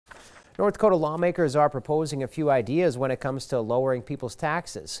North Dakota lawmakers are proposing a few ideas when it comes to lowering people's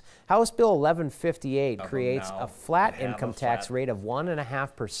taxes. House Bill 1158 creates a flat income tax rate of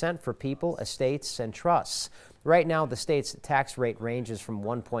 1.5% for people, estates, and trusts. Right now, the state's tax rate ranges from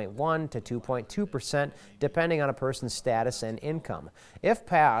 1.1 to 2.2%, depending on a person's status and income. If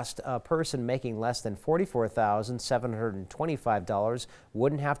passed, a person making less than $44,725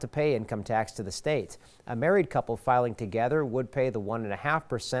 wouldn't have to pay income tax to the state. A married couple filing together would pay the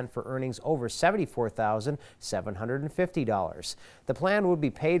 1.5% for earnings over $74,750. The plan would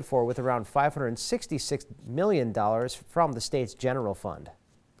be paid for with around $566 million from the state's general fund.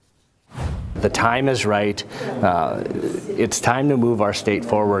 The time is right. It's time to move our state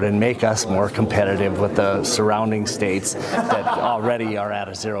forward and make us more competitive with the surrounding states that already are at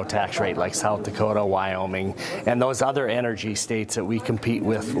a zero tax rate, like South Dakota, Wyoming, and those other energy states that we compete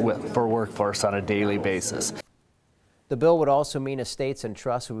with for workforce on a daily basis. The bill would also mean estates and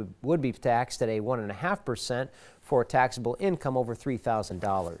trusts would be taxed at a 1.5% for taxable income over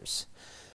 $3,000.